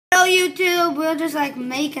YouTube, we're just like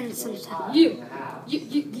making some stuff. You.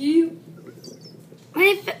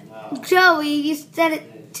 Joey, you said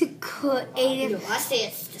it to creative. No, I say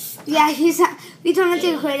it's just. Yeah, we told him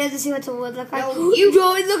to creative to see what the wood look like. No, you.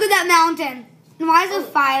 Joey, look at that mountain. And why is it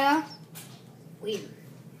fire? Weird.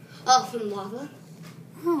 Oh, from lava?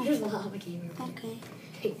 Oh, There's lava came here. okay.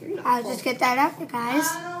 You're not I'll just get that up, guys.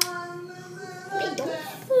 They don't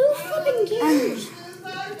flipping cares.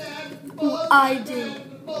 I do.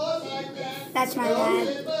 That's my dad.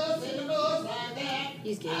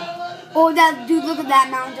 He's gay. Oh, that dude, look at that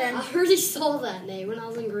mountain. I already saw that name when I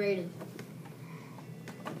was in grade.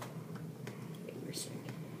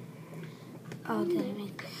 Oh, did I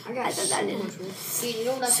make? I got thought so that much didn't. wood. Dude, you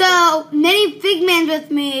know what So, Nitty Big Man's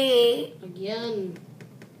with me. Again.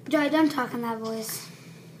 Joey, don't talk in that voice.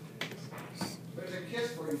 There's a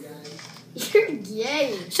kiss for you guys. You're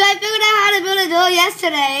gay. So I figured out how to build a door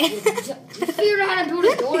yesterday. You figured out how to build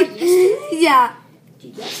a door yesterday? Yeah.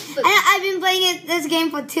 Dude, that's I've been playing this game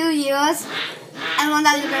for 2 years. I learned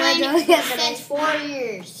how to build a door yesterday. since 4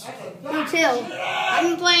 years. Me too. I've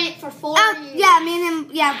been playing it for 4 Oh, years. yeah, me and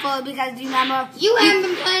him, yeah, full, because do you remember? You haven't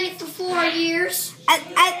been playing it for 4 years.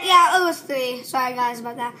 Yeah, it was 3. Sorry, guys,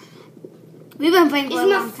 about that. We've been playing for a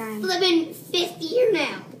It's long my time. flipping 5th year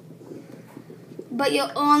now. But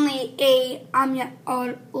you're only 8. I'm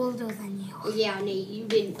older than you. Yeah, Nate, you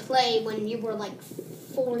didn't play when you were like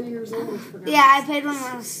 4 years old. Yeah, I played when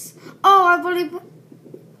I was... Oh, I played You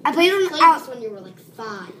when played I this when you were like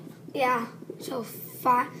 5. Yeah, so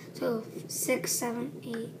 6, 7,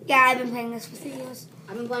 8. Yeah, I've been playing this for 3 years.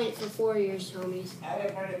 I've been playing it for 4 years, homies. I've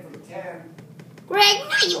been playing it for 10. Greg,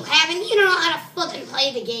 no you haven't. You don't know how to fucking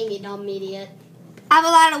play the game, you dumb idiot. I have a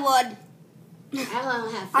lot of wood. I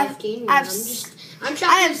only have I've- 15. I've I'm I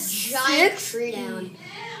chopping have this giant 6. tree down.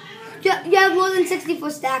 You have more than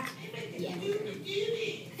 64 stack. Yeah.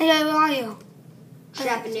 Hey, where are you?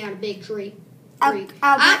 Chopping down a big tree. I'll- Freak.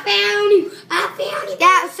 I'll- I found you. I found you.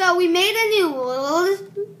 Yeah, so we made a new world.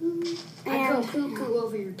 I go And cuckoo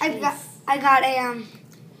over your I cave. got a,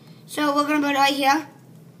 so we're gonna build it right here.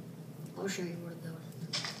 I'll show you where those.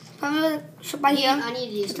 Probably right here. I need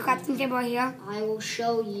to use Just the crafting table right here. I will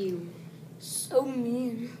show you. So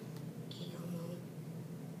mean.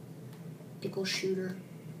 Pickle shooter.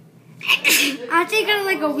 I'm taking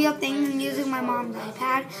like a real thing and using my mom's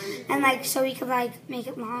iPad, and like so we could like make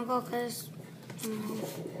it longer because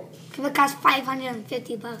it costs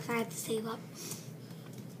 $550. I have to save up.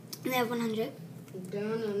 And they have 100.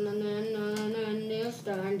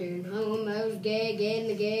 Standing homos,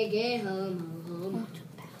 gay, home.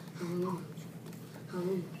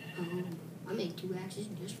 I made 2 axes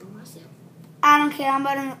just for myself. I don't care. I'm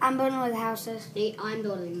building with houses. Nate, I'm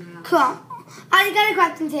building the house. Cool. I got a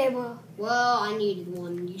crafting table. Well, I needed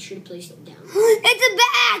one. You should have placed it down. It's a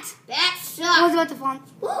bat. That I was sucks. about to fall.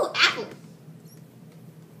 Ooh, apple.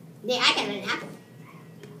 Nate, I got an apple.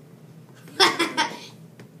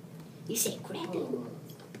 You said crappy.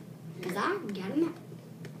 Because I got an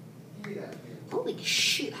apple. Holy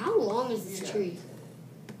shit, how long is this tree?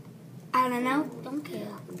 I don't know. Don't care.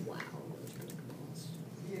 Wow.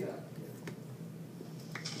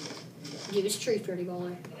 Give us tree, pretty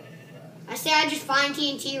baller. I say I just find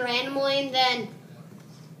TNT randomly and then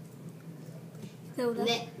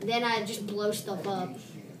I just blow stuff up.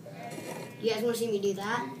 You guys want to see me do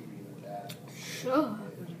that? Sure.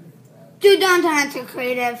 Dude, don't turn into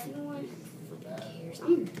creative. You know what? Fucking cares.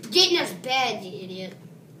 I'm getting us bed, you idiot.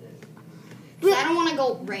 'Cause I don't want to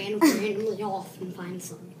go randomly off and find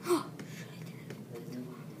something.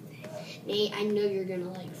 Nate, I know you're gonna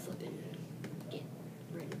like flipping get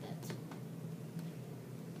rid of that.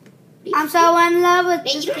 I'm so in love with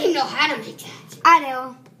Nate, this you don't even know how to make that. I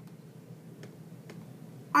do.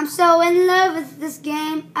 I'm so in love with this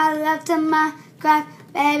game. I love to Minecraft.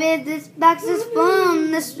 Baby, this box is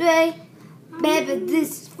from this way. Baby,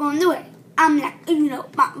 this is from the way. I'm like,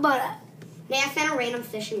 my butter. Nate, I found a random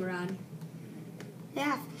fishing rod.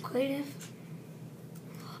 Yeah, creative.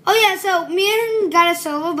 Oh yeah, so me and got a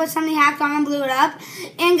silver, but somebody hacked on and blew it up.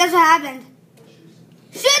 And guess what happened?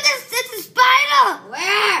 Shoot this! It's a spider!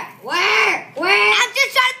 Where? I'm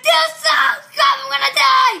just trying to do something! Stop, I'm gonna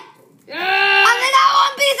die! I only got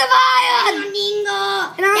 1 piece of iron!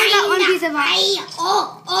 And I only got 1 piece of iron.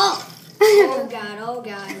 Oh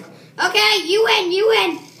god. Okay, you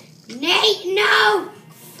win. Nate, no!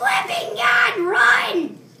 Flipping God,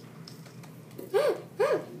 run!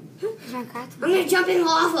 I'm gonna jump in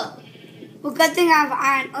lava. Well, good thing I have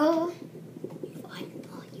iron. Oh. You won.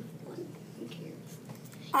 Who cares?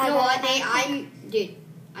 I You know got what, iron. Nate?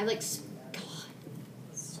 I like, God.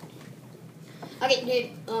 Okay,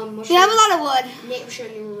 Nate. We have a lot of wood. Nate, we're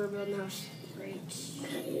showing you where we're building the house. Right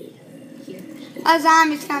here. A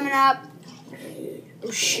zombie's coming up. Oh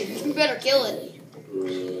shoot! You better kill it.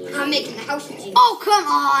 I'm making the house with you. Oh, come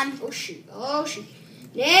on. Oh shoot! Oh shoot!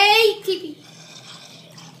 Nate, TP.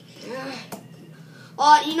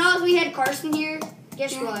 You know, if we had Carson here,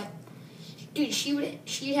 guess what? Dude,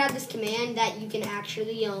 she'd have this command that you can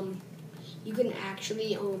actually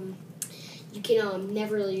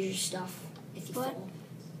never lose your stuff if you fall.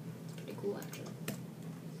 It's pretty cool actually.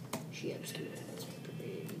 She has this command. It's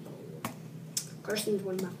pretty cool. Carson's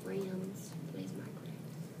one of my friends. Plays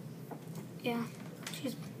Minecraft. Yeah.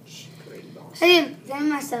 She's pretty boss. I didn't get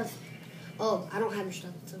myself. Oh, I don't have your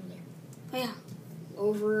stuff. It's over there. Oh, yeah.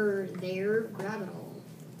 Over there, grab it all.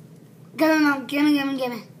 Give me, Mom. Give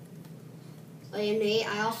me. And Nate,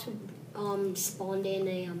 I also spawned in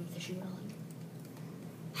a fishing rod.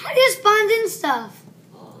 How do you spawn in stuff?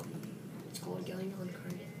 It's called going on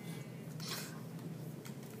credit.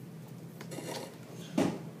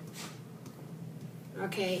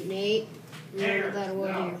 Okay, Nate, you got that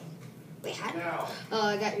wood here. Wait, how? No. Oh,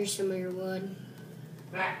 I got some of your wood.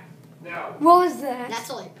 Back. No. What was that? That's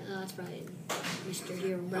all. That's Brian, Mr.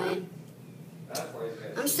 Hero Brian. That's why you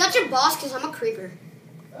guys. I'm such a boss because I'm a creeper.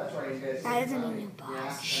 That's why you guys. That doesn't mean you're boss.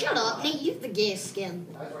 Yeah. Shut up, Nate. You have the gayest skin,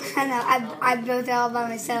 That's why you I know. I built it all by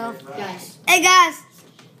myself. guys. Hey, guys.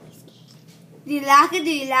 Do you like it?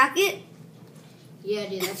 Do you like it? Yeah,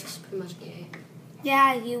 dude, that's pretty much gay.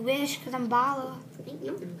 Yeah, you wish, because I'm baller. No,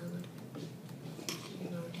 you're not.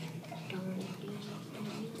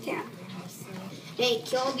 Yeah. Hey,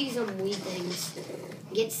 kill these weed things.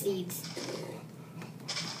 Get seeds.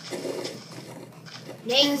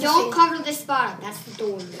 Nate, There's a don't seed. cover this spot up. That's the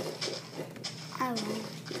door. I won't.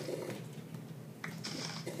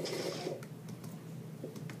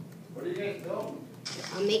 What are you guys building?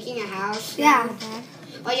 I'm making a house. Yeah, Dad.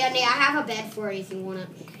 Oh yeah, Nate, I have a bed for you if you want it.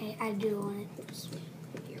 Okay, I do want it.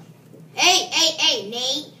 Hey,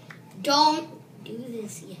 Nate, don't do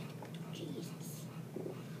this yet. Jesus.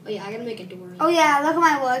 Oh yeah, I gotta make a door. Oh, yeah, look at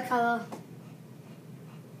my wood color.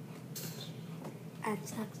 That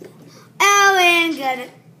sucks. Ellen, get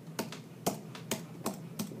it.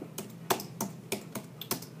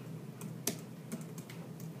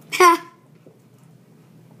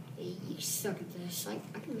 Hey, you suck at this. I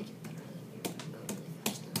can make it better than you. Go really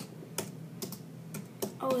fast now.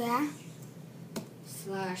 Oh, yeah?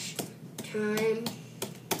 /time.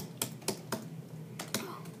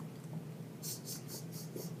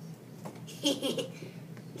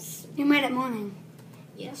 You made it morning.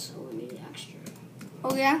 Yes, so I made it extra.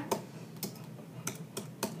 Oh, yeah?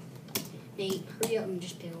 Nate, hurry up and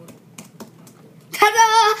just build.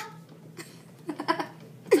 Ta-da! I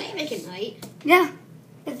thought you make it night. Yeah.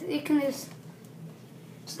 You can use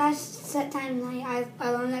set time night. I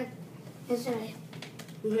learned that yesterday.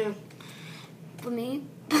 Yeah. For me.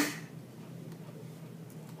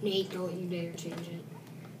 Nate, don't you dare change it.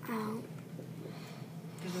 Oh.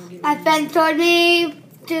 'Cause I'll get My rid friend told me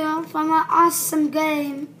from an awesome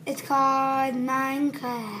game. It's called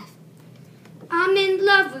Minecraft. I'm in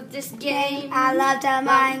love with this game. I love the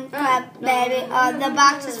Minecraft, baby. Oh, the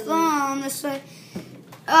box is from the street.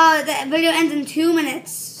 Oh, the video ends in 2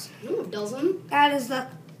 minutes. No, it doesn't. That is the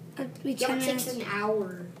be Yeah, 10 it takes minutes. an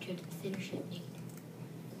hour to finish it, Nate.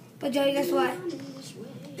 But Joey, guess what? This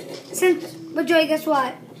way. But Joey, guess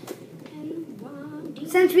what? And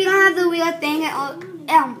Since we don't have the weird thing,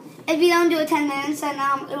 if you don't do it 10 minutes, then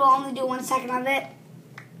it will only do 1 second of it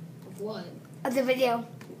what? of the video.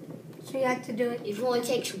 So you have to do it. If it only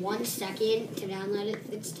takes 1 second to download it,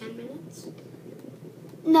 it's 10 minutes.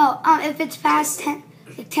 No, if it's past 10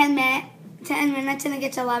 minutes and it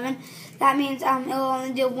gets 11, that means it will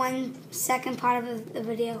only do 1 second part of the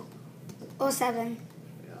video. Or 7.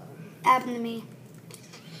 Happened to me.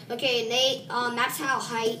 Okay, Nate, that's how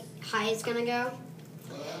high it's gonna go.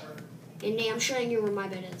 And Nate, I'm showing you where my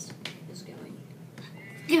bed is going.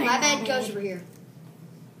 My bed goes over here.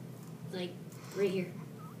 Like, right here.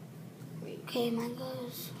 Wait. Okay, mine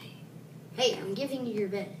goes. Hey, I'm giving you your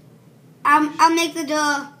bed. I'll make the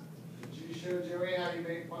door. Did you show Joey how you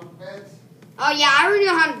make bunk beds? Oh yeah, I already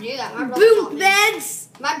know how to do that. My brother taught Boom me. beds.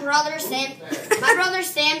 My brother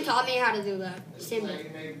Sam taught me how to do that. Sam How did.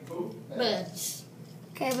 you make bunk beds? Beds.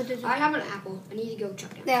 Okay, but there's I have an apple. I need to go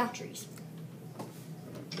chuck down Yeah. some trees.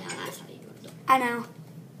 Now that's how you do it. I know.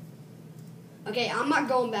 Okay, I'm not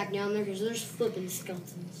going back down there because there's flipping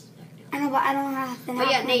skeletons back down. I know, but I don't have to. Oh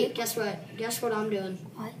yeah, Nate, guess what? Guess what I'm doing?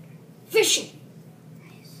 What? Fishing.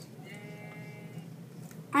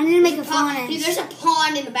 I need to make a There's pond. phone. Dude, there's a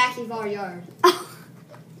pond in the back of our yard. Oh,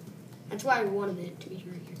 That's why I wanted it to be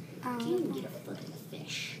right here. Can't even get a fucking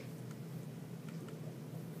fish.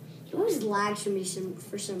 It always lags for me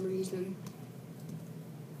for some reason.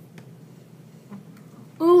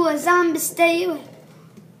 Ooh, a zombie stay away.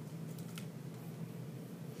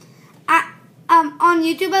 On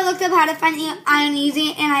YouTube, I looked up how to find iron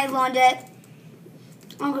easy, and I learned it.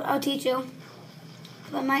 I'll teach you.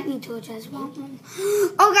 I might need to adjust one.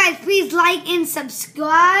 Oh, guys, please like and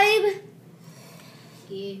subscribe.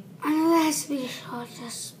 Yeah. I know that has to be short.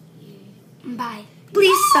 Just bye.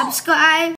 Please subscribe.